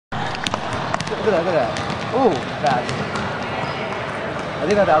Look at that, look at that. Ooh, fast. I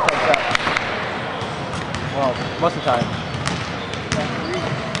think that's the outside shot. Well, most of the time.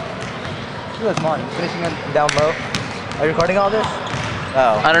 Look at Salman, finishing it down low. Are you recording all this?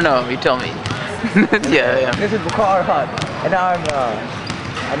 Oh. I don't know, you tell me. Yeah. This is Bukar Hut. And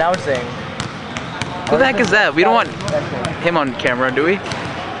now I'm saying. Who the heck is that? We don't want him on camera, do we?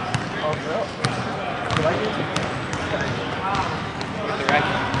 Oh, bro. You like it? The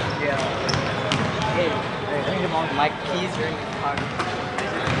record. Yeah. Hey, I think my keys are in the car.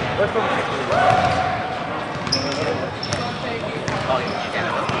 What's from Oh, yeah.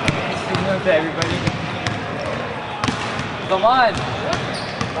 Signal to everybody. Come on! I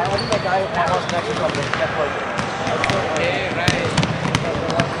think that guy wants to actually come to Netflix. Yeah, right.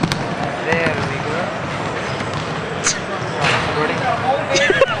 There we go.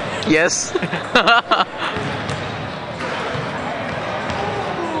 Yes.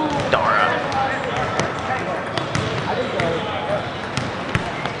 Dara.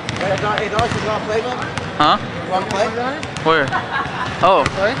 Hey, Dara, you want to play, man? Huh? You want to play? Where? Oh.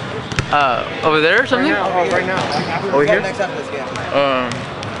 Sorry? Over there or something? Right now. Over here? Next after this game.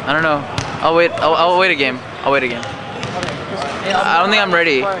 I don't know. I'll wait. I'll wait a game. I'll wait a game. I don't think I'm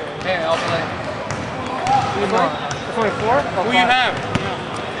ready. Hey, I'll play. It's only 4? Who you have?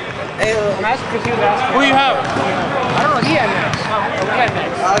 Hey, I'm asking because he was asking. Who you have? I don't know. He had next. We had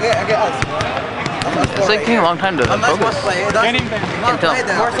next. I get us. It's like taking a long time to focus. Get him back. Can't tell.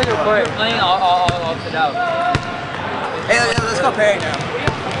 We're playing, I'll sit out. Hey, let's go pairing now.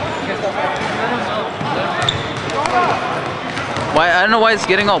 Why? I don't know why it's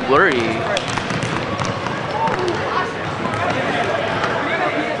getting all blurry.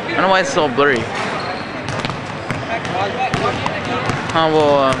 I don't know why it's all blurry.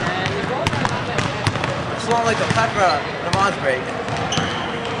 Well, It's not like the pepper, the Mons break.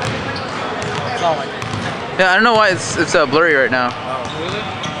 It's not like it. yeah, I don't know why it's blurry right now. Oh, really?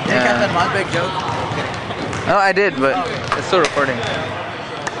 Did you catch that Mons break joke? No, I did, but it's still recording.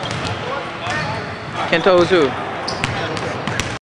 Can't tell who's who.